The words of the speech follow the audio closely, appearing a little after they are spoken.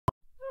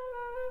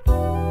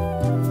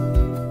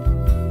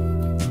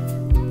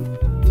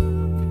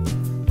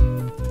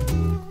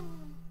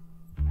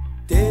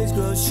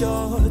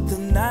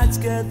nights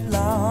get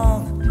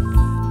long,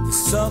 the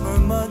summer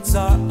months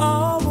are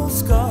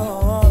almost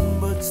gone,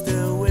 but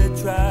still we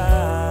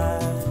try.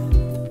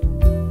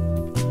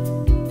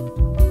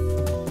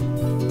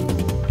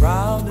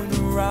 Round and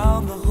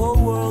around the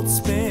whole world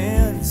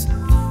spins,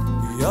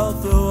 we all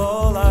throw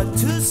all our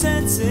 2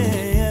 cents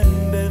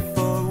in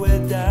before we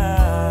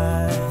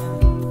die.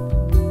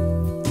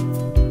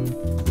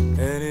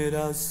 And it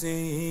all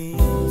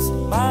seems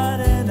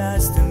mighty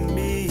nice to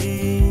me.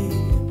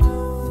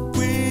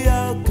 We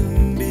all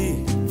can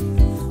be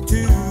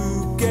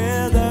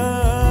together.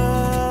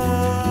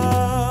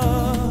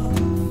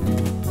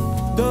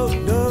 Do,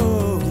 do,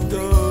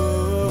 do.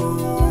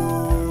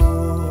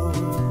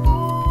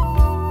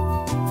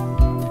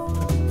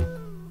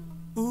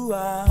 Ooh,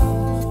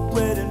 I'm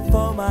waiting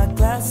for my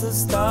class to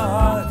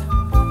start,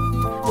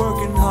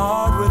 working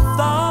hard with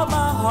all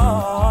my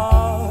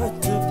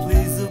heart to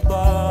please the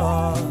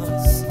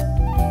boss.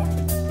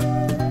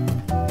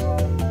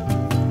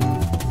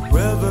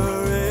 Whoever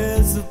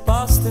is the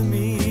boss to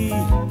me,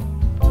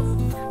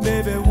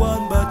 maybe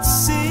one but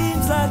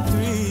seems like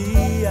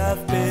three.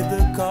 I've paid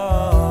the cost.